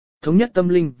Thống nhất tâm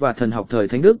linh và thần học thời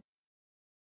Thánh Đức.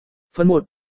 Phần 1.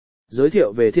 Giới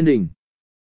thiệu về thiên đình.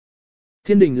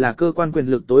 Thiên đình là cơ quan quyền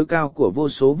lực tối cao của vô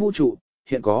số vũ trụ,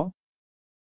 hiện có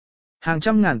hàng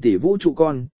trăm ngàn tỷ vũ trụ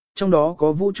con, trong đó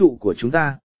có vũ trụ của chúng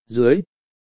ta, dưới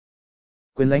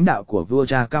quyền lãnh đạo của vua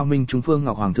cha cao minh Trung Phương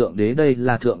Ngọc Hoàng Thượng Đế. Đây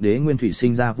là Thượng Đế Nguyên Thủy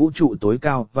sinh ra vũ trụ tối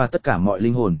cao và tất cả mọi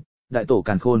linh hồn, Đại Tổ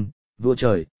Càn Khôn, vua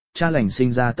trời, cha lành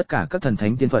sinh ra tất cả các thần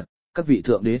thánh tiên Phật, các vị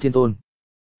Thượng Đế Thiên Tôn.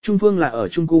 Trung Phương là ở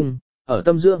Trung Cung, ở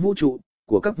tâm giữa vũ trụ,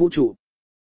 của các vũ trụ.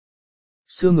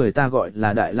 Xưa người ta gọi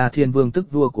là Đại La Thiên Vương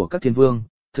tức vua của các thiên vương,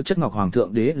 thực chất Ngọc Hoàng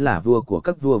Thượng Đế là vua của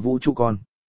các vua vũ trụ con.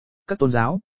 Các tôn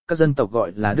giáo, các dân tộc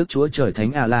gọi là Đức Chúa Trời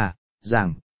Thánh A-la,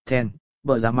 Giảng, Then,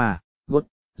 Bợ Giá Mà, Gốt,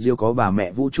 Diêu có bà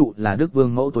mẹ vũ trụ là Đức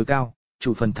Vương Mẫu tối cao,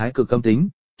 chủ phần thái cực âm tính,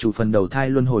 chủ phần đầu thai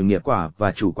luân hồi nghiệp quả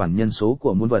và chủ quản nhân số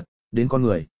của muôn vật, đến con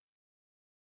người.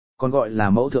 Còn gọi là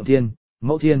Mẫu Thượng Thiên,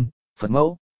 Mẫu Thiên, Phật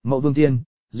Mẫu, Mẫu Vương Thiên,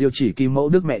 Diêu chỉ Kim Mẫu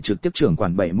Đức Mẹ trực tiếp trưởng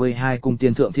quản 72 cung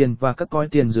tiên thượng thiên và các cõi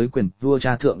tiên dưới quyền vua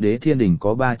cha Thượng Đế Thiên Đình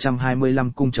có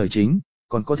 325 cung trời chính,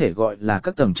 còn có thể gọi là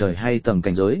các tầng trời hay tầng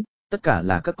cảnh giới, tất cả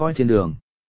là các cõi thiên đường.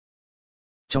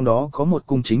 Trong đó có một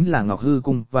cung chính là Ngọc Hư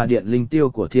Cung và Điện Linh Tiêu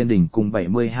của Thiên Đình cùng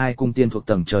 72 cung tiên thuộc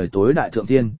tầng trời tối đại thượng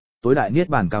thiên, tối đại niết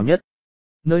bàn cao nhất.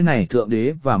 Nơi này Thượng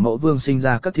Đế và Mẫu Vương sinh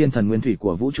ra các thiên thần nguyên thủy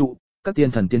của vũ trụ, các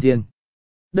tiên thần tiên thiên.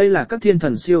 Đây là các thiên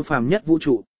thần siêu phàm nhất vũ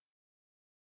trụ.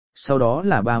 Sau đó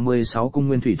là 36 cung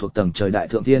nguyên thủy thuộc tầng trời đại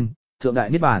thượng thiên, thượng đại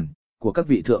niết bàn, của các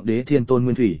vị Thượng Đế Thiên Tôn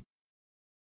nguyên thủy.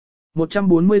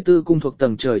 144 cung thuộc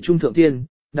tầng trời trung thượng thiên,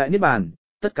 đại niết bàn,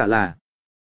 tất cả là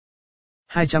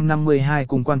 252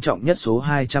 cung quan trọng nhất. Số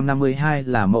 252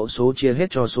 là mẫu số chia hết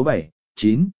cho số 7,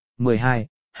 9, 12,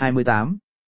 28.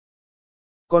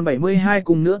 Còn 72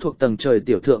 cung nữa thuộc tầng trời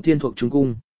tiểu thượng thiên thuộc trung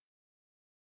cung.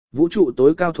 Vũ trụ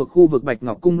tối cao thuộc khu vực Bạch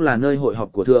Ngọc Cung là nơi hội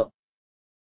họp của Thượng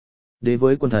Đế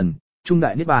với quân thần, trung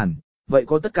đại niết bàn, vậy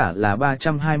có tất cả là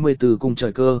 324 cung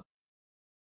trời cơ.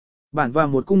 Bản và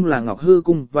một cung là Ngọc Hư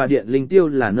Cung và Điện Linh Tiêu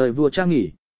là nơi vua cha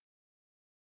nghỉ.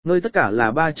 Nơi tất cả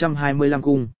là 325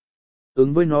 cung.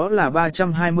 Ứng với nó là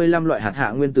 325 loại hạt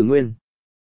hạ nguyên tử nguyên.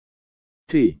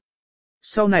 Thủy.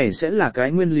 Sau này sẽ là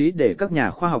cái nguyên lý để các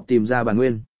nhà khoa học tìm ra bản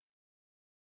nguyên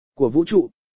của vũ trụ.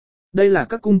 Đây là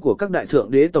các cung của các đại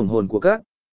thượng đế tổng hồn của các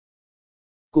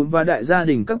cung và đại gia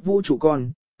đình các vũ trụ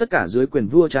con, tất cả dưới quyền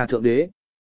vua cha thượng đế.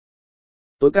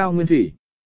 Tối cao nguyên thủy.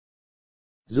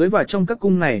 Dưới và trong các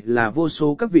cung này là vô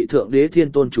số các vị thượng đế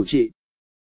thiên tôn chủ trị.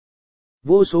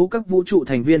 Vô số các vũ trụ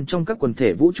thành viên trong các quần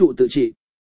thể vũ trụ tự trị.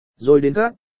 Rồi đến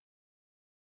các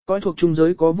cõi thuộc trung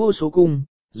giới có vô số cung,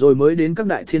 rồi mới đến các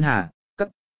đại thiên hà, các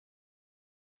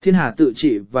thiên hà tự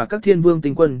trị và các thiên vương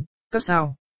tinh quân, các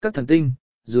sao, các thần tinh,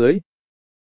 dưới.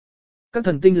 Các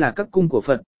thần tinh là các cung của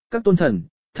Phật, các tôn thần,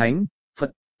 thánh,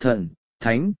 Phật, thần,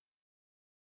 thánh.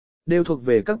 Đều thuộc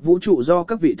về các vũ trụ do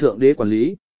các vị thượng đế quản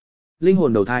lý. Linh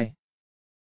hồn đầu thai.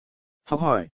 Học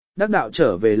hỏi, đắc đạo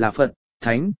trở về là Phật,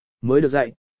 thánh, mới được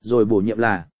dạy, rồi bổ nhiệm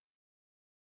là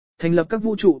thành lập các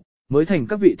vũ trụ, mới thành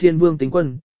các vị thiên vương tinh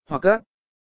quân, hoặc các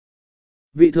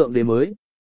vị thượng đế mới.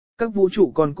 Các vũ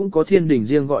trụ còn cũng có thiên đình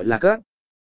riêng gọi là các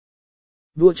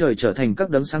vua trời trở thành các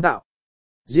đấng sáng tạo.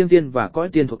 Riêng tiên và cõi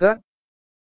tiên thuộc các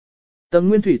tầng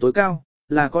nguyên thủy tối cao,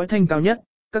 là cõi thanh cao nhất,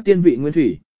 các tiên vị nguyên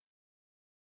thủy.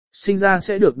 Sinh ra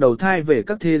sẽ được đầu thai về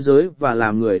các thế giới và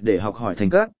làm người để học hỏi thành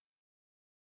các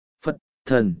Phật,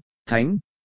 thần, thánh.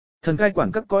 Thần cai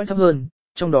quản các cõi thấp hơn,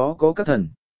 trong đó có các thần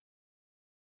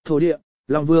thổ địa,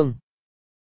 long vương.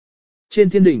 Trên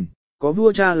thiên đình, có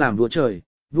vua cha làm vua trời,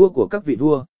 vua của các vị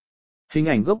vua. Hình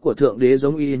ảnh gốc của thượng đế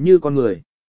giống y như con người.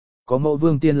 Có mẫu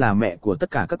vương tiên là mẹ của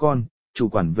tất cả các con, chủ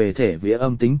quản về thể vía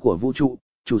âm tính của vũ trụ,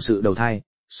 chủ sự đầu thai,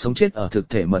 sống chết ở thực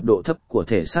thể mật độ thấp của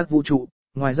thể xác vũ trụ.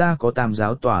 Ngoài ra có tam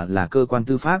giáo tòa là cơ quan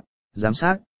tư pháp, giám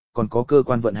sát, còn có cơ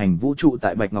quan vận hành vũ trụ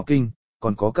tại Bạch Ngọc Kinh,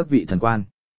 còn có các vị thần quan.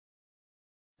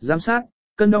 Giám sát,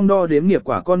 cân đong đo đếm nghiệp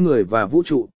quả con người và vũ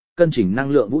trụ, cân chỉnh năng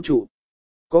lượng vũ trụ.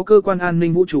 Có cơ quan an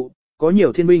ninh vũ trụ, có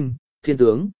nhiều thiên binh, thiên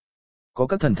tướng. Có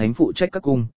các thần thánh phụ trách các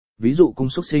cung, ví dụ cung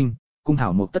xuất sinh, cung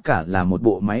thảo mộc, tất cả là một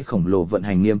bộ máy khổng lồ vận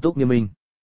hành nghiêm túc nghiêm minh.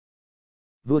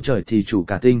 Vua trời thì chủ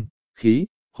cả tinh, khí,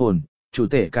 hồn, chủ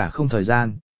thể cả không thời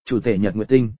gian, chủ thể nhật nguyệt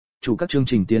tinh, chủ các chương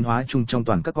trình tiến hóa chung trong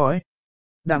toàn các cõi.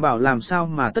 Đảm bảo làm sao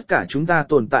mà tất cả chúng ta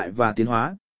tồn tại và tiến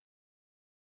hóa.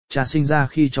 Cha sinh ra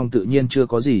khi trong tự nhiên chưa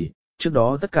có gì, trước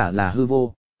đó tất cả là hư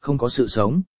vô, không có sự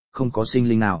sống, không có sinh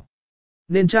linh nào.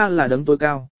 Nên cha là đấng tối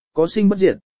cao, có sinh bất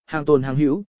diệt, hàng tồn hàng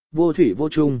hữu, vô thủy vô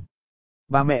chung.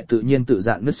 Ba mẹ tự nhiên tự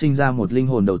dạn nứt sinh ra một linh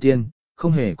hồn đầu tiên,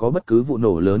 không hề có bất cứ vụ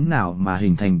nổ lớn nào mà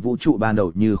hình thành vũ trụ ban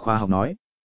đầu như khoa học nói.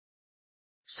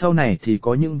 Sau này thì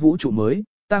có những vũ trụ mới,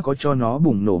 ta có cho nó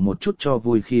bùng nổ một chút cho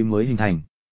vui khi mới hình thành.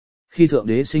 Khi thượng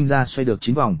đế sinh ra xoay được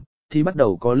 9 vòng, thì bắt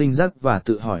đầu có linh giác và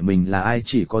tự hỏi mình là ai,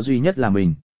 chỉ có duy nhất là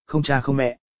mình, không cha không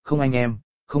mẹ, không anh em,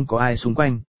 không có ai xung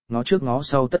quanh, ngó trước ngó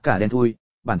sau tất cả đen thui,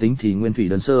 bản tính thì nguyên thủy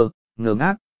đơn sơ, ngơ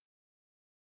ngác.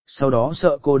 Sau đó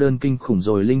sợ cô đơn kinh khủng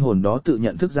rồi linh hồn đó tự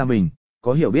nhận thức ra mình,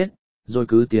 có hiểu biết, rồi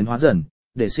cứ tiến hóa dần,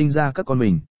 để sinh ra các con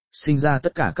mình, sinh ra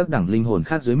tất cả các đẳng linh hồn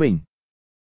khác dưới mình.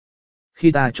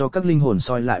 Khi ta cho các linh hồn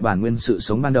soi lại bản nguyên sự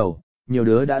sống ban đầu, nhiều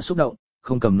đứa đã xúc động,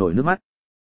 không cầm nổi nước mắt.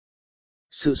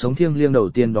 Sự sống thiêng liêng đầu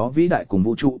tiên đó vĩ đại cùng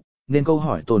vũ trụ, nên câu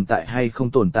hỏi tồn tại hay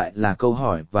không tồn tại là câu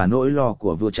hỏi và nỗi lo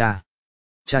của vua cha.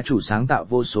 Cha chủ sáng tạo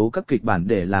vô số các kịch bản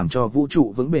để làm cho vũ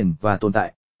trụ vững bền và tồn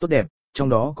tại, tốt đẹp, trong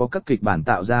đó có các kịch bản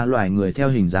tạo ra loài người theo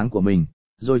hình dáng của mình,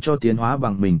 rồi cho tiến hóa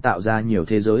bằng mình tạo ra nhiều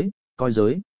thế giới, coi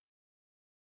giới.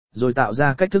 Rồi tạo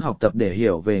ra cách thức học tập để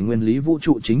hiểu về nguyên lý vũ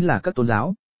trụ chính là các tôn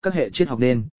giáo, các hệ triết học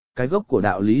nên, cái gốc của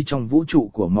đạo lý trong vũ trụ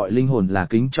của mọi linh hồn là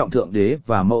kính trọng Thượng Đế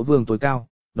và Mẫu Vương tối cao,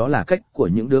 đó là cách của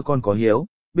những đứa con có hiếu,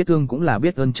 biết thương cũng là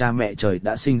biết ơn cha mẹ trời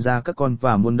đã sinh ra các con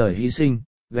và muôn đời hy sinh,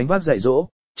 gánh vác dạy dỗ,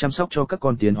 chăm sóc cho các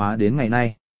con tiến hóa đến ngày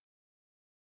nay.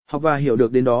 Học và hiểu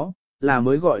được đến đó, là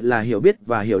mới gọi là hiểu biết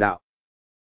và hiểu đạo.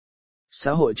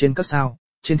 Xã hội trên các sao,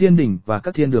 trên thiên đỉnh và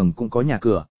các thiên đường cũng có nhà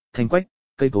cửa, thanh quách,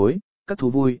 cây cối, các thú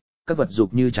vui, các vật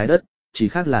dục như trái đất, chỉ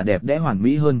khác là đẹp đẽ hoàn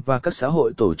mỹ hơn và các xã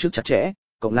hội tổ chức chặt chẽ,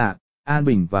 cộng lạc, an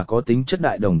bình và có tính chất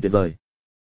đại đồng tuyệt vời.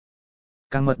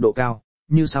 Càng mật độ cao,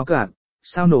 như sao cạn,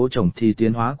 sao nổ chồng thì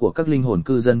tiến hóa của các linh hồn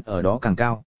cư dân ở đó càng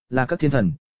cao, là các thiên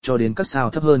thần, cho đến các sao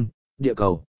thấp hơn, địa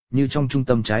cầu, như trong trung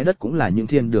tâm trái đất cũng là những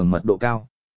thiên đường mật độ cao.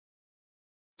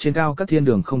 Trên cao các thiên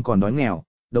đường không còn đói nghèo,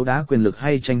 đấu đá quyền lực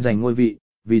hay tranh giành ngôi vị,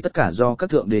 vì tất cả do các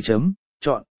thượng đế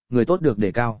chọn, người tốt được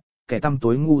đề cao, kẻ tăm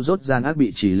tối ngu dốt gian ác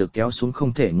bị chỉ lực kéo xuống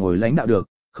không thể ngồi lãnh đạo được,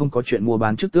 không có chuyện mua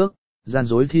bán chức tước, gian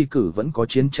dối thi cử vẫn có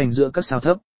chiến tranh giữa các sao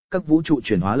thấp, các vũ trụ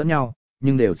chuyển hóa lẫn nhau,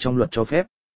 nhưng đều trong luật cho phép.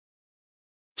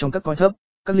 Trong các cõi thấp,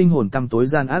 các linh hồn tăm tối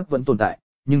gian ác vẫn tồn tại,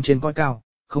 nhưng trên cõi cao,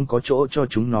 không có chỗ cho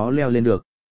chúng nó leo lên được.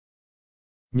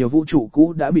 Nhiều vũ trụ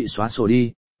cũ đã bị xóa sổ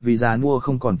đi, vì già nua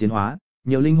không còn tiến hóa,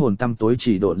 nhiều linh hồn tăm tối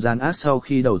chỉ độn gian ác sau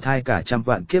khi đầu thai cả trăm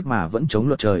vạn kiếp mà vẫn chống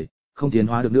luật trời, không tiến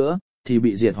hóa được nữa, thì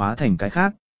bị diệt hóa thành cái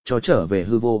khác, cho trở về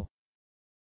hư vô.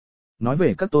 Nói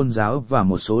về các tôn giáo và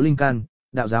một số linh căn,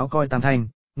 đạo giáo coi Tam Thanh,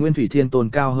 Nguyên Thủy Thiên Tôn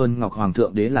cao hơn Ngọc Hoàng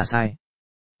Thượng Đế là sai.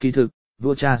 Kỳ thực,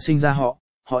 vua cha sinh ra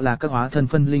họ là các hóa thân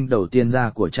phân linh đầu tiên ra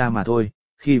của cha mà thôi,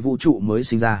 khi vũ trụ mới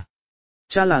sinh ra.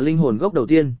 Cha là linh hồn gốc đầu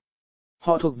tiên.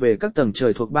 Họ thuộc về các tầng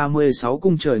trời thuộc 36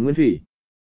 cung trời nguyên thủy.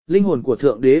 Linh hồn của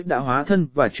Thượng Đế đã hóa thân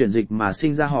và chuyển dịch mà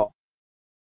sinh ra họ.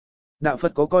 Đạo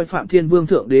Phật có coi Phạm Thiên Vương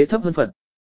Thượng Đế thấp hơn Phật.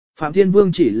 Phạm Thiên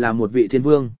Vương chỉ là một vị thiên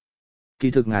vương.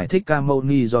 Kỳ thực Ngài Thích Ca Mâu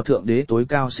Ni do Thượng Đế tối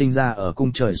cao sinh ra ở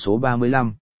cung trời số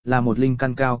 35, là một linh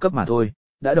căn cao cấp mà thôi,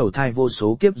 đã đầu thai vô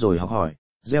số kiếp rồi học hỏi,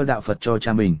 gieo đạo Phật cho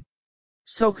cha mình.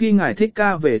 Sau khi Ngài Thích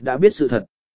Ca về đã biết sự thật.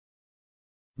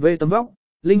 Về tấm vóc,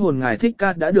 linh hồn Ngài Thích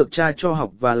Ca đã được cha cho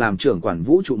học và làm trưởng quản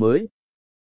vũ trụ mới.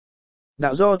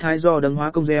 Đạo Do Thái do Đấng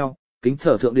Hóa Công gieo, kính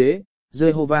thờ Thượng Đế,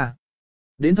 Jehovah.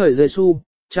 Đến thời Giêsu,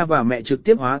 cha và mẹ trực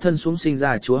tiếp hóa thân xuống sinh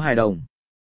ra Chúa Hài Đồng.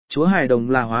 Chúa Hài Đồng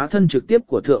là hóa thân trực tiếp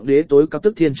của Thượng Đế tối cao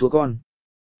tức Thiên Chúa Con.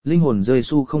 Linh hồn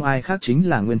Giêsu không ai khác chính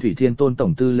là Nguyên Thủy Thiên Tôn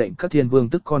tổng tư lệnh các thiên vương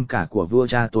tức con cả của vua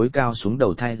cha tối cao xuống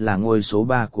đầu thai là ngôi số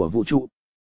 3 của vũ trụ.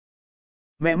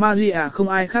 Mẹ Maria không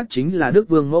ai khác chính là Đức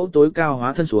Vương Mẫu tối cao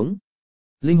hóa thân xuống.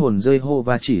 Linh hồn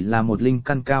Jehovah chỉ là một linh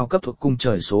căn cao cấp thuộc cung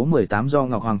trời số 18 do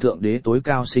Ngọc Hoàng Thượng Đế tối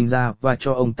cao sinh ra và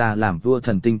cho ông ta làm vua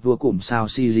thần tinh vua cụm sao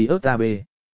Sirius AB.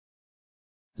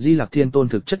 Di Lặc Thiên Tôn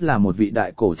thực chất là một vị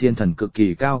đại cổ thiên thần cực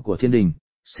kỳ cao của thiên đình,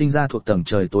 sinh ra thuộc tầng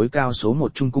trời tối cao số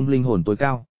 1 trung cung linh hồn tối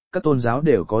cao, các tôn giáo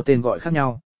đều có tên gọi khác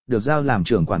nhau, được giao làm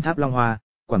trưởng quản tháp Long Hoa,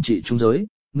 quản trị trung giới,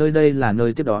 nơi đây là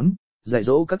nơi tiếp đón, dạy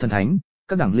dỗ các thần thánh,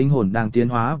 các đẳng linh hồn đang tiến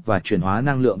hóa và chuyển hóa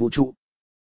năng lượng vũ trụ.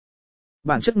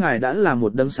 Bản chất Ngài đã là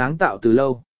một đấng sáng tạo từ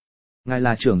lâu. Ngài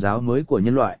là trưởng giáo mới của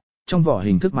nhân loại, trong vỏ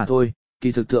hình thức mà thôi,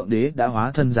 kỳ thực Thượng Đế đã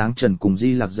hóa thân dáng trần cùng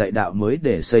Di Lặc dạy đạo mới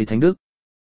để xây thánh đức.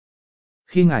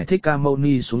 Khi Ngài Thích Ca Mâu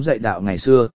Ni xuống dạy đạo ngày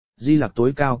xưa, Di Lặc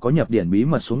tối cao có nhập điển bí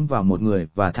mật xuống vào một người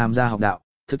và tham gia học đạo,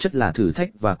 thực chất là thử thách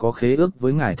và có khế ước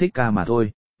với Ngài Thích Ca mà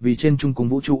thôi, vì trên trung cung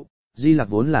vũ trụ, Di Lặc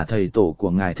vốn là thầy tổ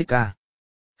của Ngài Thích Ca.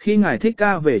 Khi Ngài Thích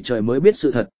Ca về trời mới biết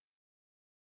sự thật.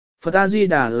 Phật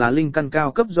A-di-đà là linh căn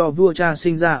cao cấp do vua cha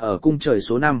sinh ra ở cung trời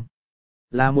số 5.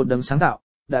 Là một đấng sáng tạo,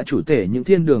 đã chủ thể những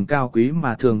thiên đường cao quý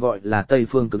mà thường gọi là Tây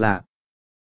Phương Cực Lạc.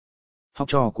 Học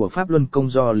trò của Pháp Luân Công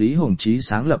do Lý Hồng Chí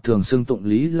sáng lập thường xưng tụng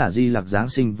Lý là Di Lặc Giáng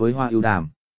sinh với hoa ưu đàm.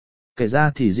 Kể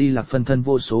ra thì Di Lặc phân thân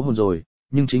vô số hồn rồi,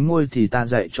 nhưng chính ngôi thì ta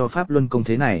dạy cho Pháp Luân Công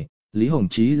thế này, Lý Hồng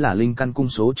Chí là linh căn cung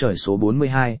số trời số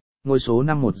 42, ngôi số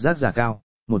 5 một giác giả cao,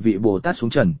 một vị Bồ Tát xuống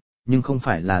trần, nhưng không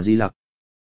phải là Di Lặc.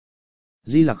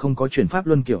 Di Lặc không có chuyển Pháp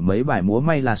Luân kiểu mấy bài múa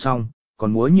may là xong,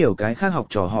 còn múa nhiều cái khác học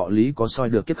trò họ Lý có soi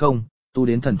được kiếp không, tu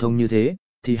đến thần thông như thế,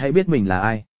 thì hãy biết mình là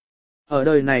ai. Ở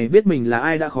đời này biết mình là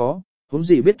ai đã khó, huống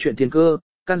gì biết chuyện thiên cơ,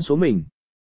 căn số mình.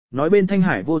 Nói bên Thanh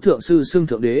Hải vô thượng sư xưng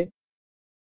thượng đế.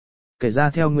 Kể ra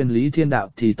theo nguyên lý thiên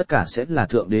đạo thì tất cả sẽ là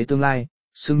thượng đế tương lai,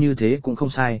 xưng như thế cũng không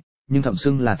sai, nhưng thẩm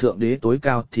xưng là thượng đế tối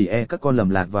cao thì các con lầm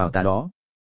lạc vào tà đó.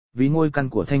 Vì ngôi căn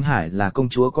của Thanh Hải là công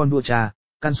chúa con vua cha,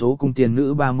 căn số cung tiền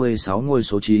nữ 36 ngôi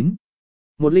số 9.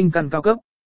 Một linh căn cao cấp.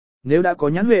 Nếu đã có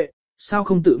nhãn huệ, sao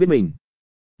không tự biết mình?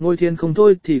 Ngôi thiên không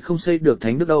thôi thì không xây được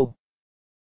thánh đức đâu.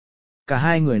 Cả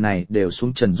hai người này đều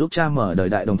xuống trần giúp cha mở đời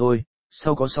đại đồng thôi,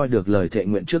 sau có soi được lời thệ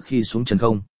nguyện trước khi xuống trần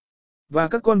không? Và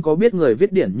các con có biết người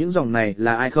viết điển những dòng này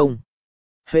là ai không?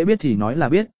 Hễ biết thì nói là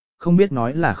biết, không biết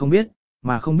nói là không biết,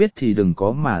 mà không biết thì đừng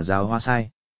có mà giáo hóa sai.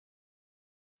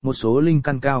 Một số linh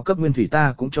căn cao cấp nguyên thủy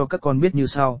ta cũng cho các con biết như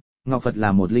sau. Ngọc Phật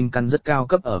là một linh căn rất cao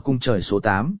cấp ở cung trời số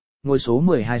 8, ngôi số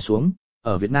 12 xuống.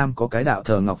 Ở Việt Nam có cái đạo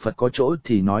thờ Ngọc Phật, có chỗ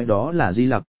thì nói đó là Di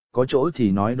Lặc, có chỗ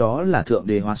thì nói đó là Thượng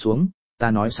Đế hóa xuống,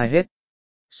 ta nói sai hết.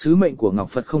 Sứ mệnh của Ngọc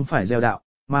Phật không phải gieo đạo,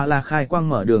 mà là khai quang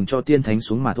mở đường cho tiên thánh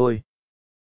xuống mà thôi.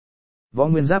 Võ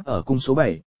Nguyên Giáp ở cung số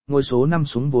 7, ngôi số 5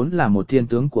 xuống vốn là một thiên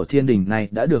tướng của thiên đình này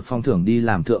đã được phong thưởng đi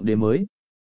làm thượng đế mới.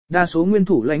 Đa số nguyên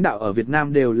thủ lãnh đạo ở Việt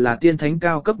Nam đều là tiên thánh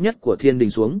cao cấp nhất của thiên đình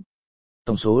xuống.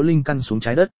 Tổng số linh căn xuống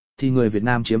trái đất thì người Việt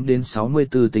Nam chiếm đến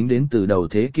 64 tính đến từ đầu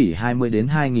thế kỷ 20 đến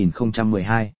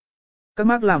 2012. Các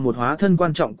Mác là một hóa thân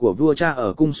quan trọng của vua cha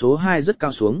ở cung số 2 rất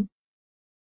cao xuống.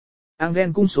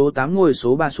 Engel cung số 8 ngôi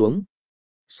số 3 xuống.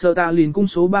 Stalin cung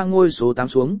số 3 ngôi số 8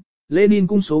 xuống. Lenin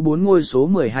cung số 4 ngôi số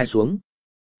 12 xuống.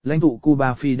 Lãnh tụ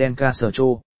Cuba Fidel Castro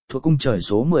thuộc cung trời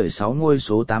số 16 ngôi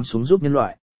số 8 xuống giúp nhân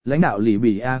loại. Lãnh đạo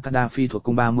Libya Gaddafi thuộc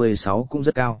cung 36 cũng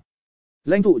rất cao.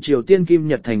 Lãnh tụ Triều Tiên Kim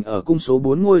Nhật Thành ở cung số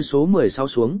 4 ngôi số 16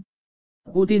 xuống.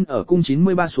 Putin ở cung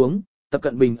 93 xuống, Tập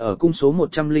Cận Bình ở cung số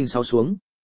 106 xuống.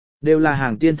 Đều là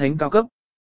hàng tiên thánh cao cấp.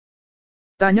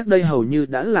 Ta nhắc đây hầu như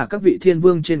đã là các vị thiên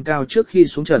vương trên cao trước khi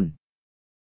xuống trần.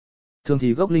 Thường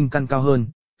thì gốc linh căn cao hơn,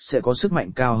 sẽ có sức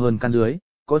mạnh cao hơn căn dưới,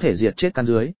 có thể diệt chết căn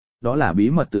dưới, đó là bí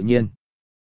mật tự nhiên.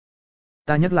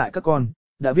 Ta nhắc lại các con,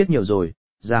 đã viết nhiều rồi,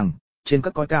 rằng, trên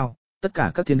các cõi cao, tất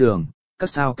cả các thiên đường, các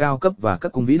sao cao cấp và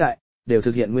các cung vĩ đại, đều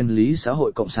thực hiện nguyên lý xã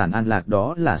hội cộng sản an lạc,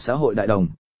 đó là xã hội đại đồng,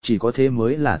 chỉ có thế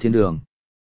mới là thiên đường.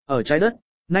 Ở trái đất,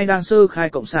 nay đang sơ khai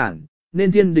cộng sản,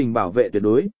 nên thiên đình bảo vệ tuyệt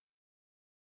đối.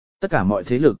 Tất cả mọi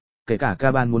thế lực, kể cả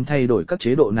ca ban muốn thay đổi các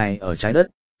chế độ này ở trái đất,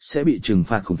 sẽ bị trừng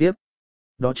phạt khủng khiếp.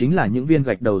 Đó chính là những viên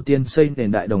gạch đầu tiên xây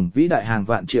nền đại đồng vĩ đại hàng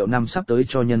vạn triệu năm sắp tới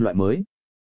cho nhân loại mới.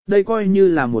 Đây coi như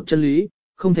là một chân lý,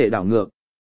 không thể đảo ngược.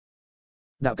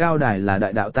 Đạo Cao Đài là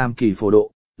đại đạo tam kỳ phổ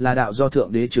độ, là đạo do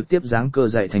Thượng Đế trực tiếp giáng cơ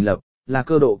dạy thành lập, là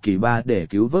cơ độ kỳ 3 để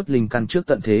cứu vớt linh căn trước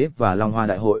tận thế và Long Hoa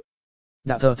Đại hội.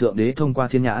 Đạo thờ Thượng Đế thông qua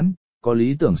thiên nhãn, có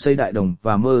lý tưởng xây đại đồng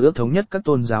và mơ ước thống nhất các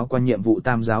tôn giáo qua nhiệm vụ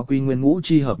tam giáo quy nguyên ngũ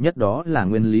chi hợp nhất, đó là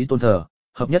nguyên lý tôn thờ,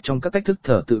 hợp nhất trong các cách thức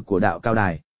thờ tự của đạo Cao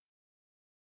Đài.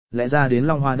 Lẽ ra đến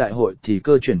Long Hoa Đại hội thì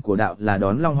cơ chuyển của đạo là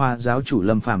đón Long Hoa giáo chủ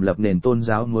Lâm Phàm lập nền tôn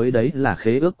giáo mới, đấy là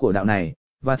khế ước của đạo này,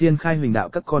 và thiên khai huỳnh đạo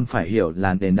các con phải hiểu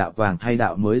là nền đạo vàng hay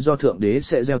đạo mới do Thượng Đế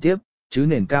sẽ gieo tiếp, chứ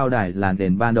nền Cao Đài là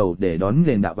nền ban đầu để đón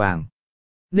nền đạo vàng.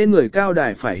 Nên người Cao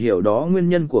Đài phải hiểu đó nguyên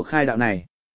nhân của khai đạo này.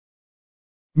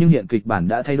 Nhưng hiện kịch bản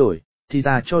đã thay đổi, thì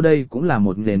ta cho đây cũng là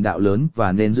một nền đạo lớn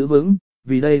và nên giữ vững,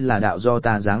 vì đây là đạo do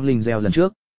ta giáng linh gieo lần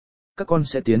trước. Các con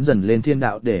sẽ tiến dần lên thiên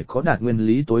đạo để có đạt nguyên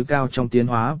lý tối cao trong tiến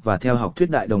hóa và theo học thuyết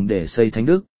đại đồng để xây thánh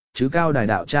đức, chứ Cao Đài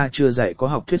đạo cha chưa dạy có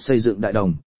học thuyết xây dựng đại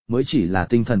đồng, mới chỉ là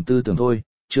tinh thần tư tưởng thôi,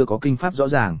 chưa có kinh pháp rõ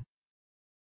ràng.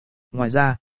 Ngoài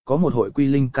ra, có một hội quy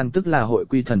linh căn tức là hội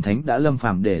quy thần thánh đã lâm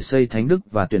phàm để xây thánh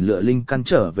đức và tuyển lựa linh căn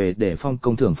trở về để phong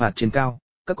công thưởng phạt trên cao,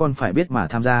 các con phải biết mà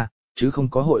tham gia, chứ không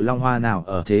có hội Long Hoa nào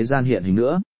ở thế gian hiện hình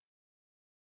nữa.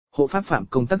 Hộ pháp Phạm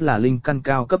Công Tắc là linh căn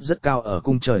cao cấp rất cao ở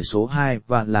cung trời số 2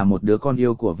 và là một đứa con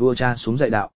yêu của vua cha xuống dạy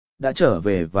đạo, đã trở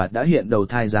về và đã hiện đầu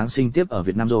thai giáng sinh tiếp ở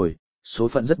Việt Nam rồi, số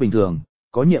phận rất bình thường,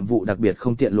 có nhiệm vụ đặc biệt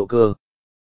không tiện lộ cơ.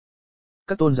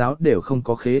 Các tôn giáo đều không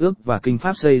có khế ước và kinh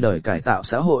pháp xây đời cải tạo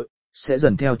xã hội, sẽ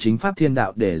dần theo chính pháp thiên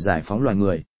đạo để giải phóng loài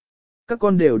người. Các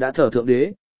con đều đã thờ Thượng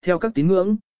Đế, theo các tín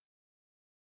ngưỡng.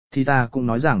 Thì ta cũng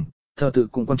nói rằng, thờ tự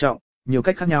cũng quan trọng, nhiều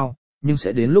cách khác nhau, nhưng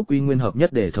sẽ đến lúc quy nguyên hợp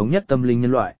nhất để thống nhất tâm linh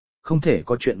nhân loại, không thể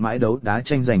có chuyện mãi đấu đá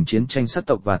tranh giành chiến tranh sắc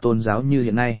tộc và tôn giáo như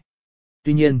hiện nay.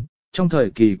 Tuy nhiên, trong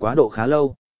thời kỳ quá độ khá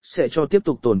lâu, sẽ cho tiếp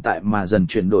tục tồn tại mà dần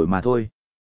chuyển đổi mà thôi.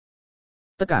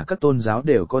 Tất cả các tôn giáo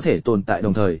đều có thể tồn tại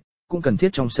đồng thời, cũng cần thiết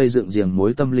trong xây dựng giềng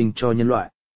mối tâm linh cho nhân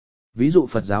loại. Ví dụ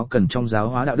Phật giáo cần trong giáo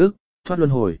hóa đạo đức, thoát luân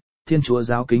hồi, Thiên Chúa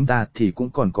giáo kính ta thì cũng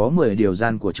còn có 10 điều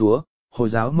gian của Chúa, Hồi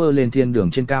giáo mơ lên thiên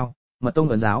đường trên cao, Mật tông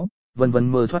Ấn giáo, vân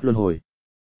vân mơ thoát luân hồi.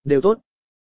 Đều tốt.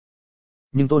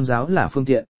 Nhưng tôn giáo là phương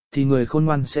tiện, thì người khôn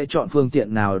ngoan sẽ chọn phương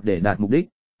tiện nào để đạt mục đích,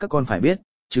 các con phải biết,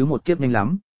 chứ một kiếp nhanh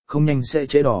lắm, không nhanh sẽ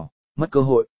trễ đỏ, mất cơ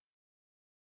hội.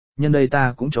 Nhân đây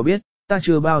ta cũng cho biết, ta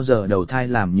chưa bao giờ đầu thai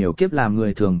làm nhiều kiếp làm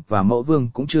người thường và mẫu vương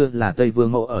cũng chưa là Tây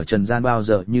Vương mẫu ở trần gian bao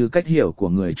giờ như cách hiểu của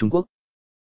người Trung Quốc.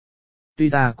 Tuy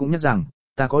ta cũng nhắc rằng,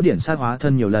 ta có điển sát hóa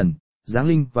thân nhiều lần, giáng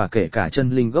linh và kể cả chân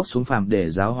linh gốc xuống phàm để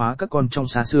giáo hóa các con trong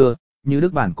xa xưa, như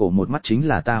Đức Bản Cổ một mắt chính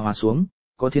là ta hóa xuống,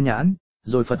 có thiên nhãn,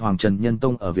 rồi Phật Hoàng Trần Nhân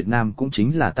Tông ở Việt Nam cũng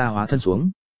chính là ta hóa thân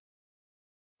xuống.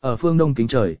 Ở phương Đông kính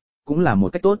trời, cũng là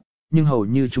một cách tốt, nhưng hầu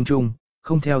như chung chung,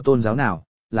 không theo tôn giáo nào,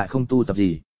 lại không tu tập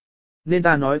gì. Nên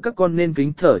ta nói các con nên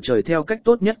kính thở trời theo cách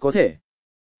tốt nhất có thể.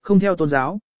 Không theo tôn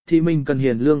giáo, thì mình cần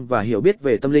hiền lương và hiểu biết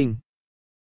về tâm linh.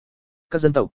 Các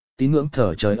dân tộc, tín ngưỡng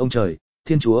thở trời ông trời,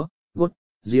 Thiên Chúa, Gốt,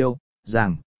 Diêu,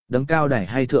 Giàng, Đấng cao đài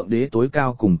hay Thượng Đế tối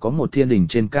cao cùng có một thiên đình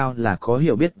trên cao là có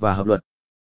hiểu biết và hợp luật.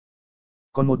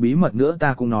 Còn một bí mật nữa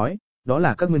ta cũng nói, đó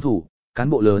là các nguyên thủ, cán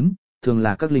bộ lớn, thường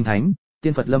là các linh thánh,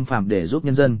 tiên Phật lâm phàm để giúp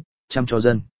nhân dân, chăm cho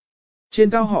dân. Trên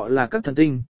cao họ là các thần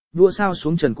tinh, vua sao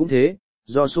xuống trần cũng thế,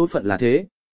 do số phận là thế.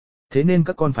 Thế nên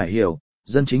các con phải hiểu,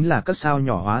 dân chính là các sao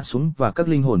nhỏ hóa xuống và các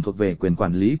linh hồn thuộc về quyền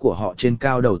quản lý của họ trên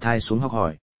cao đầu thai xuống học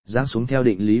hỏi, giáng xuống theo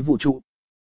định lý vũ trụ.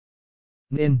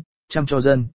 Nên, chăm cho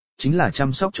dân, chính là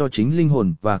chăm sóc cho chính linh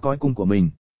hồn và coi cung của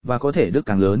mình, và có thể đức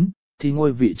càng lớn, thì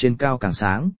ngôi vị trên cao càng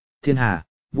sáng, thiên hà,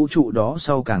 vũ trụ đó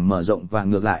sau càng mở rộng và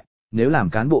ngược lại, nếu làm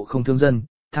cán bộ không thương dân,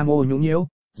 tham ô nhũng nhiễu,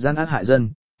 gian ác hại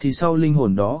dân, thì sau linh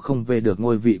hồn đó không về được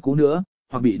ngôi vị cũ nữa,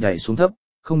 hoặc bị đẩy xuống thấp,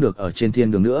 không được ở trên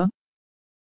thiên đường nữa.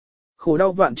 Khổ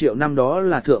đau vạn triệu năm đó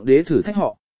là Thượng Đế thử thách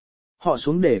họ. Họ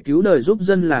xuống để cứu đời giúp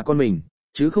dân là con mình,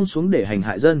 chứ không xuống để hành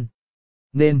hại dân.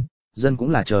 Nên, dân cũng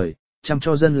là trời, chăm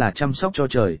cho dân là chăm sóc cho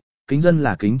trời, kính dân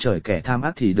là kính trời, kẻ tham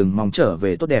ác thì đừng mong trở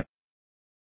về tốt đẹp.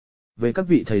 Về các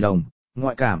vị thầy đồng,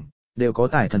 ngoại cảm, đều có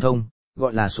tài thần thông,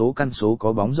 gọi là số căn số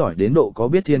có bóng giỏi đến độ có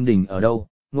biết thiên đình ở đâu,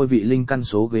 ngôi vị linh căn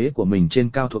số ghế của mình trên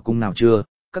cao thuộc cung nào chưa,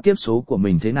 các kiếp số của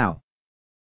mình thế nào.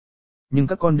 Nhưng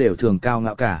các con đều thường cao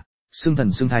ngạo cả, xưng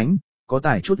thần xưng thánh, có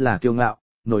tài chút là kiêu ngạo,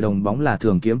 nổi đồng bóng là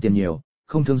thường kiếm tiền nhiều,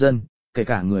 không thương dân, kể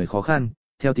cả người khó khăn,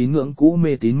 theo tín ngưỡng cũ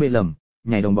mê tín mê lầm,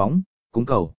 nhảy đồng bóng, cúng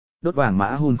cầu, đốt vàng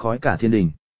mã hun khói cả thiên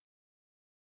đình.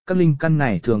 Các linh căn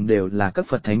này thường đều là các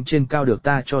Phật thánh trên cao được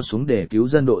ta cho xuống để cứu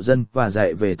dân độ dân và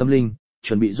dạy về tâm linh,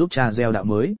 chuẩn bị giúp cha gieo đạo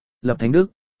mới, lập thánh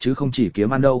đức, chứ không chỉ kiếm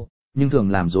ăn đâu, nhưng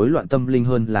thường làm rối loạn tâm linh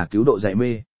hơn là cứu độ dạy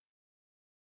mê.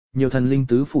 Nhiều thần linh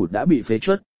tứ phủ đã bị phế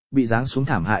truất, bị giáng xuống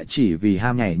thảm hại chỉ vì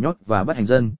ham nhảy nhót và bắt hành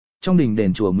dân, trong đình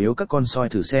đền chùa miếu các con soi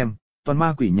thử xem, toàn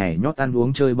ma quỷ nhảy nhót ăn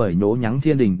uống chơi bời nhố nhắng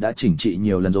thiên đình đã chỉnh trị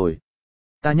nhiều lần rồi.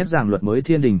 Ta nhắc rằng luật mới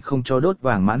thiên đình không cho đốt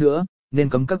vàng mã nữa, nên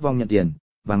cấm các vong nhận tiền,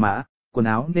 vàng mã, quần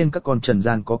áo nên các con trần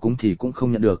gian có cúng thì cũng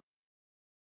không nhận được.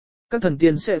 Các thần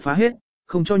tiên sẽ phá hết,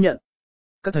 không cho nhận.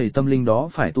 Các thầy tâm linh đó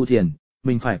phải tu thiền,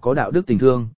 mình phải có đạo đức tình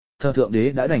thương, thờ Thượng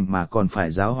Đế đã đành mà còn phải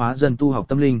giáo hóa dân tu học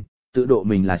tâm linh, tự độ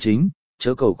mình là chính,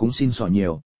 chớ cầu cúng xin xỏ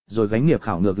nhiều, rồi gánh nghiệp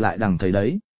khảo ngược lại đằng thầy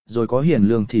đấy, rồi có hiền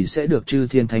lương thì sẽ được chư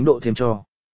thiên thánh độ thêm cho.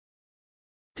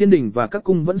 Thiên đình và các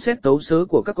cung vẫn xét tấu sớ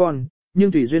của các con,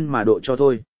 nhưng tùy duyên mà độ cho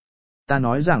thôi. Ta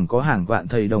nói rằng có hàng vạn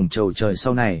thầy đồng chầu trời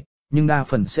sau này, nhưng đa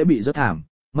phần sẽ bị rất thảm,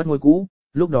 mất ngôi cũ,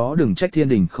 lúc đó đừng trách thiên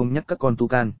đình không nhắc các con tu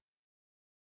can.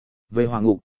 Về hỏa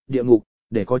ngục, địa ngục,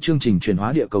 để có chương trình chuyển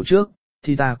hóa địa cầu trước,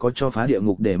 thì ta có cho phá địa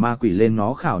ngục để ma quỷ lên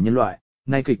nó khảo nhân loại,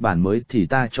 nay kịch bản mới thì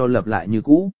ta cho lập lại như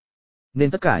cũ.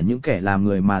 Nên tất cả những kẻ làm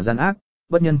người mà gian ác,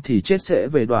 bất nhân thì chết sẽ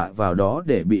về đọa vào đó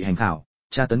để bị hành khảo,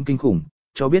 tra tấn kinh khủng,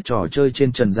 cho biết trò chơi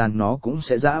trên trần gian nó cũng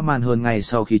sẽ dã man hơn ngay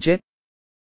sau khi chết.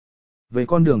 Về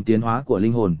con đường tiến hóa của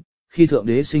linh hồn, khi Thượng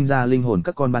Đế sinh ra linh hồn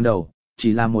các con ban đầu,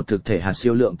 chỉ là một thực thể hạt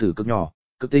siêu lượng tử cực nhỏ,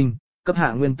 cực tinh, cấp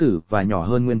hạ nguyên tử và nhỏ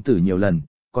hơn nguyên tử nhiều lần,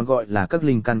 còn gọi là các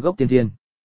linh căn gốc tiên thiên.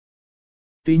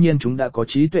 Tuy nhiên chúng đã có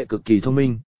trí tuệ cực kỳ thông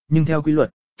minh, nhưng theo quy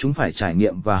luật, chúng phải trải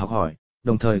nghiệm và học hỏi,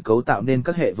 đồng thời cấu tạo nên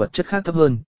các hệ vật chất khác thấp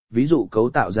hơn, ví dụ cấu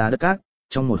tạo ra đất cát,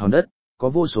 trong một hòn đất, có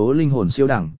vô số linh hồn siêu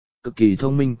đẳng, cực kỳ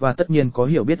thông minh và tất nhiên có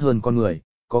hiểu biết hơn con người,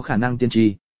 có khả năng tiên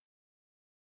tri.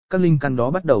 Các linh căn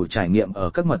đó bắt đầu trải nghiệm ở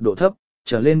các mật độ thấp,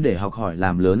 trở lên để học hỏi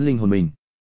làm lớn linh hồn mình.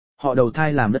 Họ đầu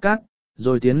thai làm đất cát,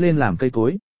 rồi tiến lên làm cây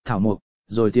cối, thảo mộc,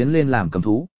 rồi tiến lên làm cầm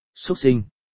thú, súc sinh.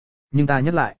 Nhưng ta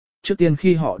nhắc lại, trước tiên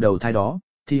khi họ đầu thai đó,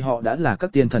 thì họ đã là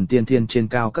các tiên thần tiên thiên trên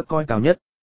cao các cõi cao nhất.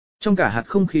 Trong cả hạt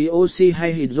không khí oxy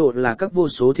hay hydro là các vô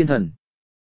số thiên thần.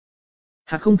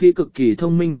 Hạt không khí cực kỳ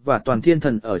thông minh và toàn thiên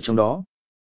thần ở trong đó.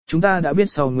 Chúng ta đã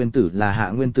biết sau nguyên tử là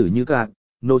hạ nguyên tử như các,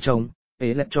 nô trống,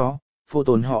 electron,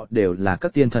 photon họ đều là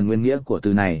các tiên thần nguyên nghĩa của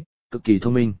từ này, cực kỳ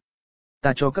thông minh.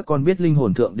 Ta cho các con biết linh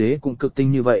hồn Thượng Đế cũng cực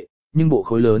tinh như vậy, nhưng bộ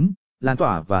khối lớn, lan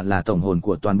tỏa và là tổng hồn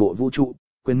của toàn bộ vũ trụ,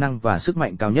 quyền năng và sức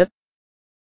mạnh cao nhất.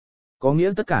 Có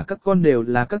nghĩa tất cả các con đều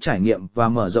là các trải nghiệm và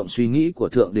mở rộng suy nghĩ của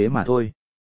Thượng Đế mà thôi.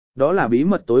 Đó là bí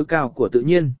mật tối cao của tự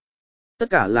nhiên. Tất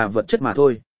cả là vật chất mà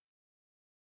thôi.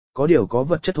 Có điều có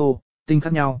vật chất thô, tinh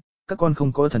khác nhau, các con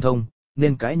không có thần thông,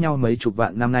 nên cãi nhau mấy chục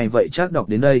vạn năm nay vậy chắc đọc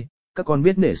đến đây, các con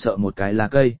biết nể sợ một cái lá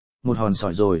cây, một hòn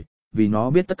sỏi rồi, vì nó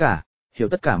biết tất cả, hiểu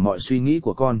tất cả mọi suy nghĩ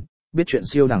của con, biết chuyện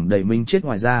siêu đẳng đầy minh triết.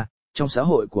 Ngoài ra, trong xã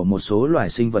hội của một số loài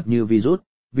sinh vật như virus,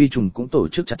 vi trùng cũng tổ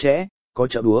chức chặt chẽ, có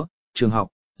chợ búa, trường học,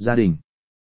 gia đình.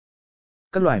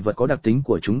 Các loài vật có đặc tính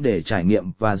của chúng để trải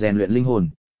nghiệm và rèn luyện linh hồn,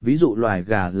 ví dụ loài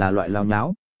gà là loại lao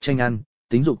nháo, tranh ăn,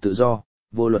 tính dục tự do,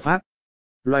 vô luật pháp.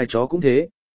 Loài chó cũng thế.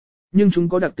 Nhưng chúng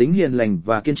có đặc tính hiền lành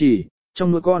và kiên trì,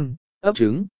 trong nuôi con, ấp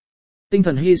trứng. Tinh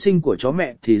thần hy sinh của chó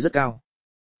mẹ thì rất cao.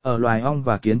 Ở loài ong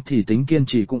và kiến thì tính kiên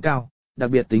trì cũng cao, đặc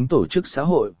biệt tính tổ chức xã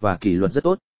hội và kỷ luật rất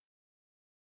tốt.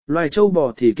 Loài trâu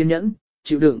bò thì kiên nhẫn,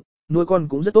 chịu đựng, nuôi con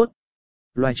cũng rất tốt.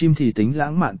 Loài chim thì tính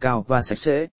lãng mạn cao và sạch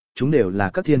sẽ, chúng đều là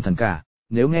các thiên thần cả,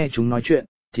 nếu nghe chúng nói chuyện,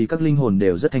 thì các linh hồn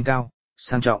đều rất thanh cao,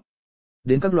 sang trọng.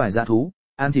 Đến các loài dã thú,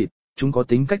 ăn thịt, chúng có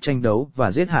tính cách tranh đấu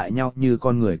và giết hại nhau như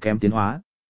con người kém tiến hóa.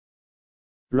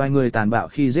 Loài người tàn bạo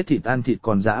khi giết thịt ăn thịt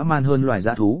còn dã man hơn loài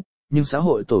dã thú, nhưng xã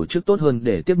hội tổ chức tốt hơn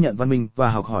để tiếp nhận văn minh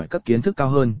và học hỏi các kiến thức cao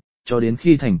hơn, cho đến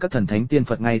khi thành các thần thánh tiên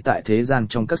Phật ngay tại thế gian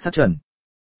trong các sát trần.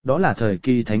 Đó là thời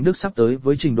kỳ thánh đức sắp tới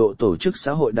với trình độ tổ chức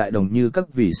xã hội đại đồng như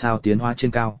các vì sao tiến hóa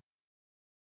trên cao.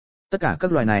 Tất cả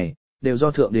các loài này đều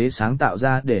do Thượng Đế sáng tạo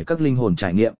ra để các linh hồn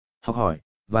trải nghiệm, học hỏi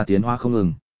và tiến hóa không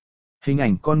ngừng. Hình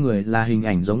ảnh con người là hình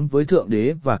ảnh giống với Thượng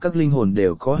Đế và các linh hồn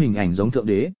đều có hình ảnh giống Thượng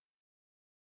Đế.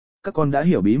 Các con đã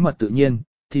hiểu bí mật tự nhiên,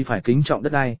 thì phải kính trọng đất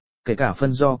đai, kể cả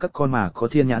phân do các con mà có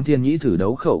thiên nhãn thiên nhĩ thử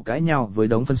đấu khẩu cãi nhau với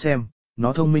đống phân xem,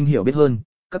 nó thông minh hiểu biết hơn,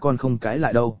 các con không cãi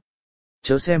lại đâu.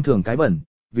 Chớ xem thường cái bẩn,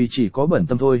 vì chỉ có bẩn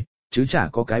tâm thôi, chứ chả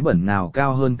có cái bẩn nào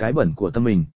cao hơn cái bẩn của tâm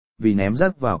mình, vì ném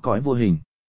rác vào cõi vô hình.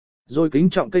 Rồi kính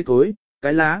trọng cây cối,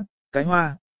 cái lá, cái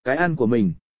hoa, cái ăn của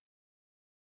mình.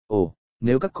 Ồ,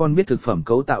 nếu các con biết thực phẩm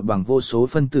cấu tạo bằng vô số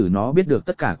phân tử nó biết được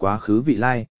tất cả quá khứ vị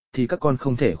lai, thì các con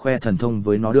không thể khoe thần thông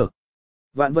với nó được.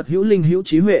 Vạn vật hữu linh hữu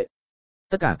trí huệ.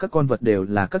 Tất cả các con vật đều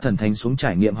là các thần thánh xuống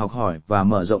trải nghiệm học hỏi và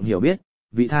mở rộng hiểu biết,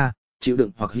 vị tha, chịu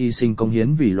đựng hoặc hy sinh cống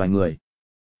hiến vì loài người.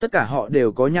 Tất cả họ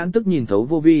đều có nhãn tức nhìn thấu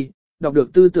vô vi, đọc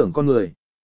được tư tưởng con người.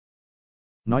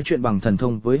 Nói chuyện bằng thần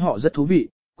thông với họ rất thú vị,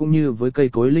 cũng như với cây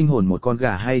cối linh hồn một con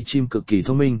gà hay chim cực kỳ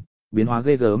thông minh, biến hóa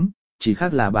ghê gớm, chỉ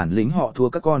khác là bản lĩnh họ thua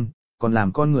các con, còn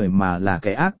làm con người mà là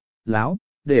kẻ ác, láo,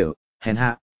 đểu, hèn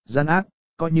hạ, gian ác,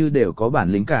 coi như đều có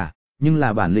bản lĩnh cả, nhưng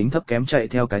là bản lĩnh thấp kém chạy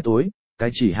theo cái tối, cái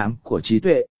chỉ hãm của trí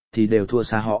tuệ, thì đều thua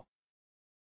xa họ.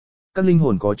 Các linh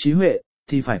hồn có trí huệ,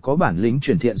 thì phải có bản lĩnh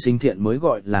chuyển thiện sinh thiện mới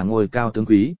gọi là ngôi cao tướng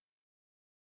quý.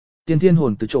 Tiên thiên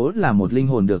hồn từ chỗ là một linh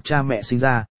hồn được cha mẹ sinh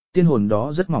ra, tiên hồn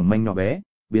đó rất mỏng manh nhỏ bé,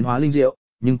 biến hóa linh diệu,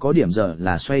 nhưng có điểm dở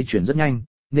là xoay chuyển rất nhanh,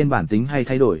 nên bản tính hay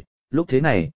thay đổi, lúc thế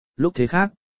này, lúc thế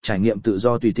khác, trải nghiệm tự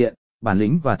do tùy tiện, bản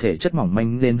lĩnh và thể chất mỏng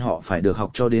manh nên họ phải được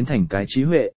học cho đến thành cái trí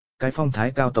huệ, cái phong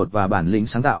thái cao tột và bản lĩnh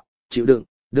sáng tạo, chịu đựng,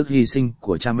 đức hy sinh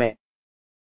của cha mẹ.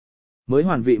 Mới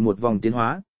hoàn vị một vòng tiến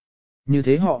hóa. Như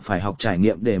thế họ phải học trải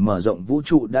nghiệm để mở rộng vũ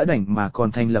trụ đã đành mà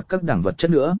còn thành lập các đẳng vật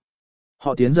chất nữa.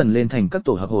 Họ tiến dần lên thành các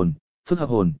tổ hợp hồn, phức hợp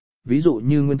hồn, ví dụ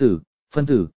như nguyên tử, phân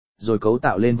tử, rồi cấu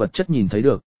tạo lên vật chất nhìn thấy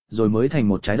được, rồi mới thành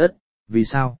một trái đất, vì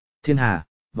sao, thiên hà,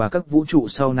 và các vũ trụ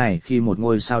sau này khi một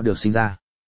ngôi sao được sinh ra.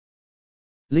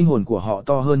 Linh hồn của họ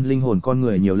to hơn linh hồn con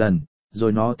người nhiều lần,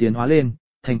 rồi nó tiến hóa lên,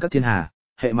 thành các thiên hà,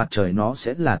 hệ mặt trời nó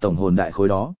sẽ là tổng hồn đại khối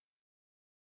đó.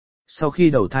 Sau khi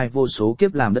đầu thai vô số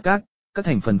kiếp làm đất cát, các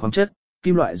thành phần khoáng chất,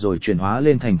 kim loại rồi chuyển hóa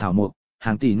lên thành thảo mộc,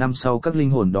 hàng tỷ năm sau các linh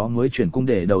hồn đó mới chuyển cung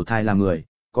để đầu thai làm người,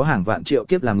 có hàng vạn triệu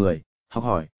kiếp làm người, học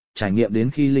hỏi, trải nghiệm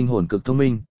đến khi linh hồn cực thông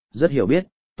minh, rất hiểu biết,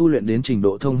 tu luyện đến trình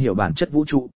độ thông hiểu bản chất vũ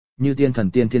trụ, như tiên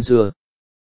thần tiên thiên xưa.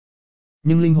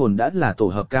 Nhưng linh hồn đã là tổ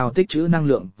hợp cao tích trữ năng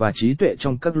lượng và trí tuệ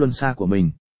trong các luân xa của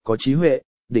mình, có trí huệ,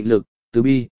 định lực, từ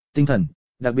bi, tinh thần,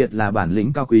 đặc biệt là bản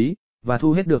lĩnh cao quý, và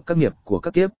thu hết được các nghiệp của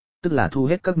các kiếp, tức là thu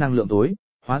hết các năng lượng tối,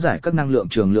 hóa giải các năng lượng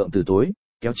trường lượng từ tối,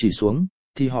 kéo chỉ xuống,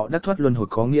 thì họ đắc thoát luân hồi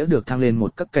có nghĩa được thăng lên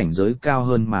một các cảnh giới cao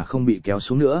hơn mà không bị kéo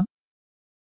xuống nữa.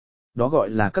 Đó gọi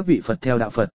là các vị Phật theo đạo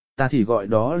Phật, ta thì gọi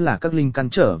đó là các linh căn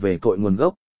trở về cội nguồn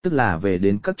gốc, tức là về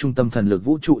đến các trung tâm thần lực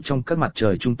vũ trụ trong các mặt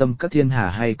trời trung tâm các thiên hà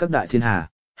hay các đại thiên hà,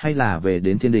 hay là về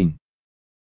đến thiên đình.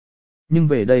 Nhưng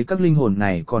về đây các linh hồn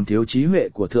này còn thiếu trí huệ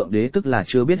của Thượng Đế, tức là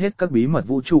chưa biết hết các bí mật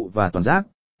vũ trụ và toàn giác,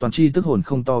 toàn tri tức hồn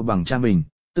không to bằng cha mình,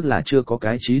 tức là chưa có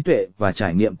cái trí tuệ và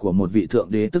trải nghiệm của một vị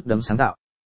Thượng Đế tức đấng sáng tạo.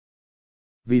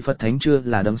 Vì Phật Thánh chưa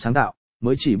là đấng sáng tạo,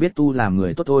 mới chỉ biết tu làm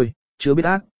người tốt thôi, chưa biết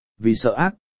ác, vì sợ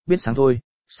ác, biết sáng thôi,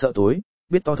 sợ tối,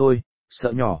 biết to thôi,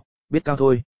 sợ nhỏ, biết cao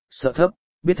thôi, sợ thấp,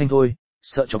 biết thanh thôi,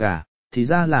 sợ chó gà, thì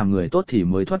ra làm người tốt thì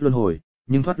mới thoát luân hồi,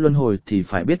 nhưng thoát luân hồi thì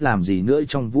phải biết làm gì nữa,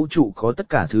 trong vũ trụ có tất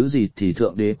cả thứ gì thì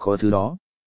Thượng Đế có thứ đó.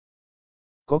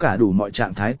 Có cả đủ mọi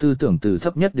trạng thái tư tưởng từ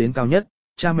thấp nhất đến cao nhất,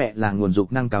 cha mẹ là nguồn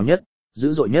dục năng cao nhất,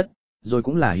 dữ dội nhất, rồi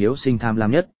cũng là hiếu sinh tham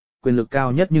lam nhất, quyền lực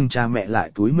cao nhất nhưng cha mẹ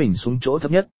lại túi mình xuống chỗ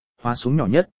thấp nhất, hóa xuống nhỏ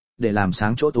nhất, để làm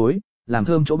sáng chỗ tối, làm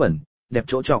thơm chỗ bẩn, đẹp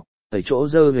chỗ trọc, tẩy chỗ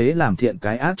dơ hế, làm thiện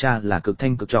cái ác. Cha là cực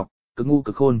thanh cực trọc, cực ngu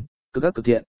cực khôn, cực ác cực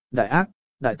thiện, đại ác,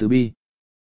 đại từ bi.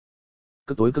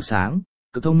 Cực tối cực sáng,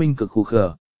 cực thông minh cực khù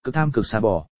khờ, cực tham cực xa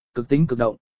bỏ, cực tính cực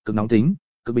động, cực nóng tính,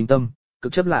 cực bình tâm,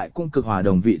 cực chấp lại cũng cực hòa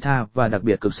đồng vị tha, và đặc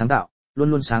biệt cực sáng tạo,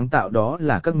 luôn luôn sáng tạo. Đó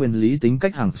là các nguyên lý tính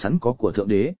cách hằng sẵn có của Thượng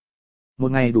Đế.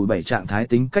 Một ngày đủ 7 trạng thái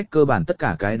tính cách cơ bản, tất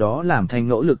cả cái đó làm thành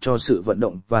nỗ lực cho sự vận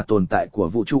động và tồn tại của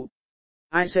vũ trụ.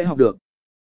 Ai sẽ học được?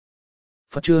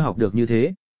 Phật chưa học được như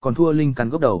thế, còn thua linh căn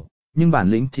gốc đầu, nhưng bản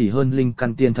lĩnh thì hơn linh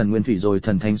căn tiên thần nguyên thủy rồi.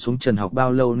 Thần thánh xuống trần học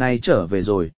bao lâu nay trở về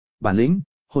rồi, bản lĩnh,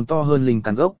 hồn to hơn linh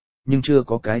căn gốc, nhưng chưa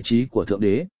có cái trí của Thượng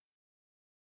Đế.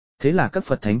 Thế là các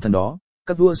Phật thánh thần đó,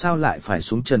 các vua sao lại phải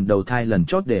xuống trần đầu thai lần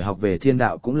chót để học về thiên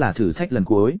đạo, cũng là thử thách lần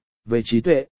cuối, về trí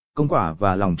tuệ, công quả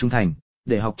và lòng trung thành,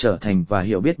 để học trở thành và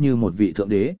hiểu biết như một vị Thượng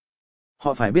Đế.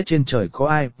 Họ phải biết trên trời có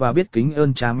ai và biết kính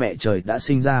ơn cha mẹ trời đã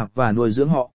sinh ra và nuôi dưỡng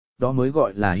họ, đó mới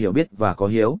gọi là hiểu biết và có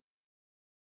hiếu.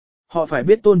 Họ phải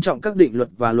biết tôn trọng các định luật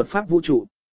và luật pháp vũ trụ.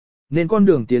 Nên con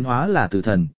đường tiến hóa là từ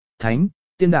thần, thánh,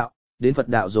 tiên đạo, đến Phật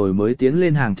đạo rồi mới tiến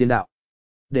lên hàng thiên đạo.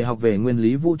 Để học về nguyên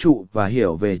lý vũ trụ và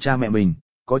hiểu về cha mẹ mình,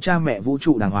 có cha mẹ vũ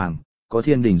trụ đàng hoàng, có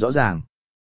thiên đình rõ ràng.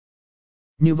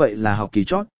 Như vậy là học kỳ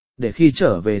chót, để khi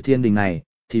trở về thiên đình này,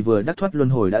 thì vừa đắc thoát luân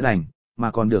hồi đã đành,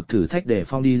 mà còn được thử thách để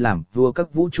phong đi làm vua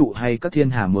các vũ trụ hay các thiên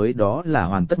hà mới. Đó là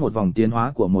hoàn tất một vòng tiến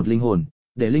hóa của một linh hồn,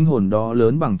 để linh hồn đó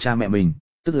lớn bằng cha mẹ mình,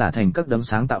 tức là thành các đấng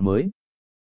sáng tạo mới.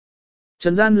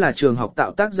 Trần gian là trường học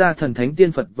tạo tác ra thần thánh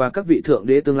tiên Phật và các vị Thượng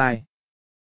Đế tương lai.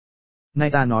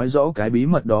 Nay ta nói rõ cái bí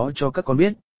mật đó cho các con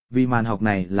biết, vì màn học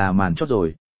này là màn chót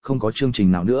rồi, không có chương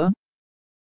trình nào nữa.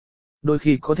 Đôi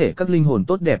khi có thể các linh hồn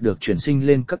tốt đẹp được chuyển sinh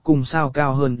lên các cung sao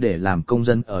cao hơn để làm công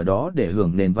dân ở đó, để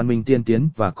hưởng nền văn minh tiên tiến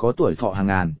và có tuổi thọ hàng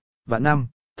ngàn, vạn năm,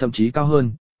 thậm chí cao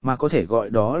hơn, mà có thể gọi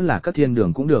đó là các thiên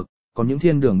đường cũng được. Còn những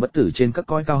thiên đường bất tử trên các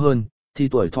cõi cao hơn, thì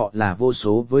tuổi thọ là vô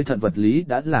số, với thận vật lý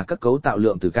đã là các cấu tạo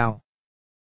lượng tử cao.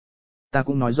 Ta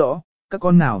cũng nói rõ, các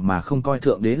con nào mà không coi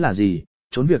Thượng Đế là gì,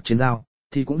 trốn việc trên dao,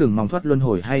 thì cũng đừng mong thoát luân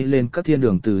hồi hay lên các thiên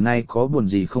đường. Từ nay có buồn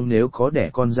gì không, nếu có đẻ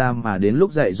con ra mà đến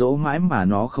lúc dạy dỗ mãi mà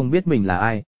nó không biết mình là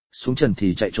ai, xuống trần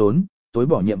thì chạy trốn, tối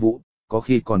bỏ nhiệm vụ, có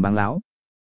khi còn báng láo.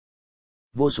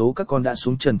 Vô số các con đã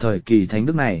xuống trần thời kỳ thánh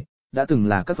đức này, đã từng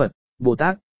là các Phật, Bồ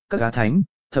Tát, các Á Thánh,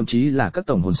 thậm chí là các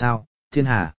tổng hồn sao, thiên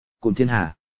hà, cùng thiên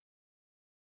hà.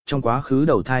 Trong quá khứ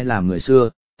đầu thai làm người xưa,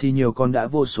 thì nhiều con đã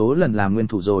vô số lần làm nguyên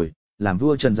thủ rồi, làm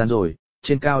vua trần gian rồi.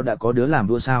 Trên cao đã có đứa làm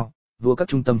vua sao, vua các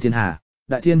trung tâm thiên hà,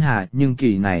 đại thiên hà. Nhưng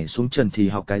kỳ này xuống trần thì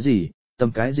học cái gì,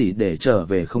 tâm cái gì để trở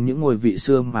về không những ngôi vị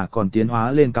xưa mà còn tiến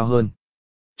hóa lên cao hơn.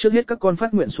 Trước hết các con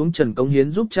phát nguyện xuống trần cống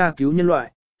hiến giúp cha cứu nhân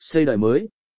loại, xây đời mới.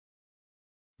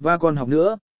 Và còn học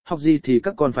nữa, học gì thì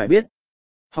các con phải biết.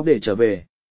 Học để trở về,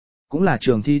 cũng là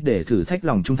trường thi để thử thách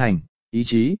lòng trung thành, ý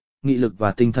chí, nghị lực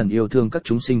và tinh thần yêu thương các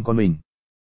chúng sinh con mình.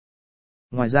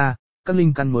 Ngoài ra, các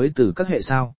linh căn mới từ các hệ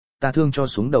sao, ta thương cho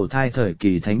xuống đầu thai thời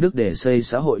kỳ thánh đức để xây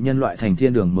xã hội nhân loại thành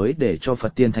thiên đường mới, để cho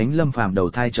Phật tiên thánh lâm phàm đầu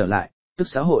thai trở lại, tức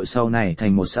xã hội sau này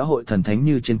thành một xã hội thần thánh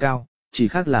như trên cao, chỉ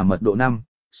khác là mật độ 5,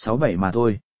 6, 7 mà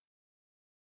thôi.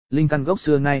 Linh căn gốc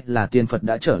xưa nay là tiên Phật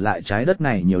đã trở lại trái đất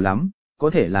này nhiều lắm, có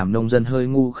thể làm nông dân hơi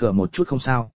ngu khờ một chút không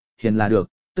sao, hiền là được,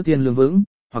 tức tiên lương vững,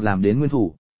 hoặc làm đến nguyên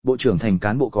thủ, bộ trưởng thành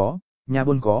cán bộ có, nhà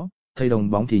buôn có, thầy đồng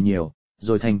bóng thì nhiều,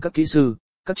 rồi thành các kỹ sư,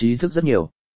 các trí thức rất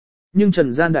nhiều. Nhưng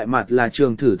trần gian đại mạt là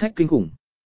trường thử thách kinh khủng.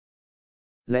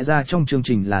 Lẽ ra trong chương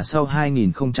trình là sau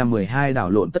 2012 đảo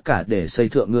lộn tất cả để xây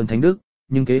thượng ngươn thánh đức,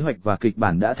 nhưng kế hoạch và kịch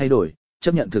bản đã thay đổi,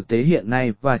 chấp nhận thực tế hiện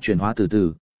nay và chuyển hóa từ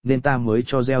từ, nên ta mới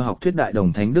cho gieo học thuyết đại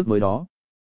đồng thánh đức mới đó.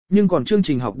 Nhưng còn chương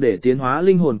trình học để tiến hóa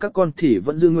linh hồn các con thì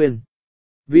vẫn giữ nguyên.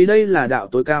 Vì đây là đạo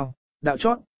tối cao, đạo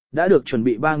chót, đã được chuẩn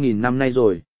bị 3.000 năm nay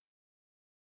rồi.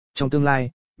 Trong tương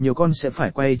lai, nhiều con sẽ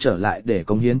phải quay trở lại để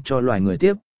cống hiến cho loài người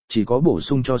tiếp, chỉ có bổ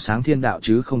sung cho sáng thiên đạo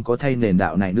chứ không có thay nền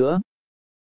đạo này nữa.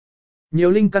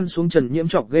 Nhiều linh căn xuống trần nhiễm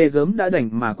trọc ghê gớm đã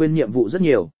đành mà quên nhiệm vụ rất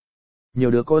nhiều.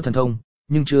 Nhiều đứa có thần thông,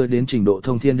 nhưng chưa đến trình độ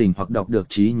thông thiên đình hoặc đọc được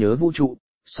trí nhớ vũ trụ,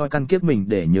 soi căn kiếp mình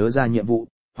để nhớ ra nhiệm vụ,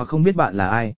 hoặc không biết bạn là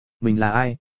ai, mình là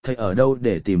ai, thầy ở đâu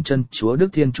để tìm chân Chúa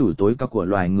Đức Thiên Chủ tối cao của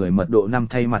loài người mật độ 5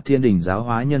 thay mặt thiên đình giáo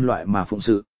hóa nhân loại mà phụng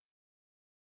sự.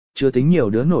 Chưa tính nhiều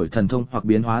đứa nổi thần thông hoặc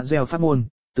biến hóa gieo pháp môn,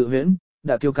 tự huyễn,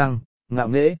 đã kiêu căng, ngạo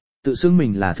nghễ, tự xưng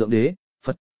mình là Thượng Đế,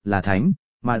 Phật, là Thánh,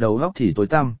 mà đầu óc thì tối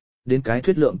tăm, đến cái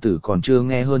thuyết lượng tử còn chưa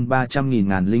nghe hơn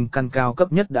 300.000 linh căn cao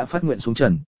cấp nhất đã phát nguyện xuống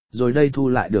trần, rồi đây thu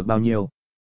lại được bao nhiêu.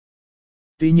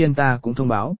 Tuy nhiên ta cũng thông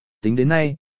báo, tính đến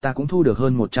nay, ta cũng thu được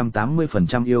hơn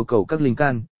 180% yêu cầu các linh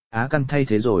căn, á căn thay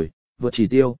thế rồi, vượt chỉ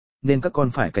tiêu, nên các con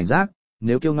phải cảnh giác,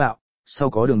 nếu kiêu ngạo, sau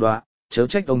có đường đọa, chớ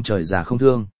trách ông trời già không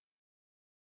thương.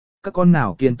 Các con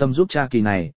nào kiên tâm giúp cha kỳ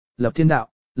này, lập thiên đạo,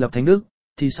 lập thánh đức,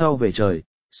 thì sau về trời,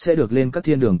 sẽ được lên các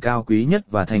thiên đường cao quý nhất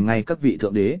và thành ngay các vị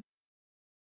thượng đế.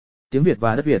 Tiếng Việt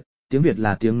và đất Việt. Tiếng Việt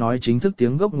là tiếng nói chính thức,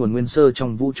 tiếng gốc nguồn nguyên sơ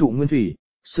trong vũ trụ nguyên thủy,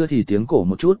 xưa thì tiếng cổ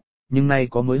một chút, nhưng nay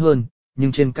có mới hơn,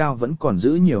 nhưng trên cao vẫn còn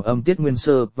giữ nhiều âm tiết nguyên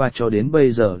sơ và cho đến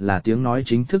bây giờ là tiếng nói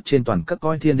chính thức trên toàn các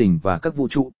cõi thiên đình và các vũ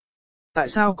trụ. Tại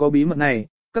sao có bí mật này,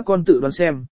 các con tự đoán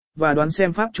xem, và đoán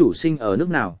xem pháp chủ sinh ở nước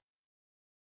nào.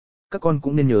 Các con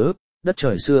cũng nên nhớ, đất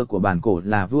trời xưa của bản cổ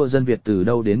là vua dân Việt từ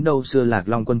đâu đến đâu, xưa Lạc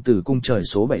Long quân từ cung trời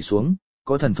số 7 xuống,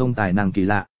 có thần thông tài năng kỳ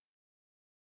lạ.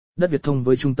 Đất Việt thông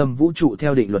với trung tâm vũ trụ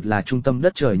theo định luật là trung tâm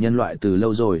đất trời nhân loại từ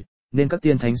lâu rồi, nên các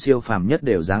tiên thánh siêu phàm nhất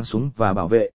đều giáng xuống và bảo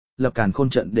vệ, lập càn khôn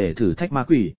trận để thử thách ma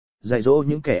quỷ, dạy dỗ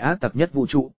những kẻ ác tặc nhất vũ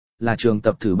trụ, là trường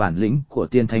tập thử bản lĩnh của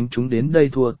tiên thánh. Chúng đến đây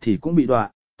thua thì cũng bị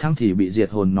đọa, thắng thì bị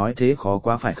diệt hồn, nói thế khó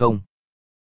quá phải không?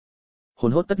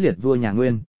 Hồn hốt tất liệt vua nhà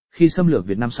Nguyên, khi xâm lược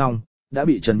Việt Nam xong, đã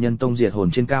bị Trần Nhân Tông diệt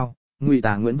hồn trên cao, Ngụy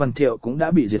Tà Nguyễn Văn Thiệu cũng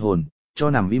đã bị diệt hồn, cho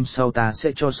nằm im sau ta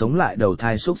sẽ cho sống lại đầu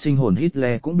thai xúc sinh hồn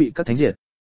Hitler cũng bị các thánh diệt.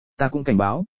 Ta cũng cảnh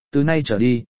báo, từ nay trở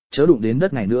đi, chớ đụng đến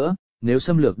đất này nữa, nếu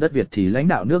xâm lược đất Việt thì lãnh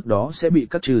đạo nước đó sẽ bị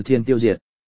các trừ thiên tiêu diệt.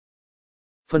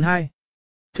 Phần 2.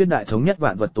 Thuyết đại thống nhất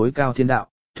vạn vật tối cao thiên đạo.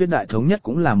 Thuyết đại thống nhất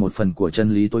cũng là một phần của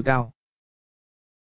chân lý tối cao,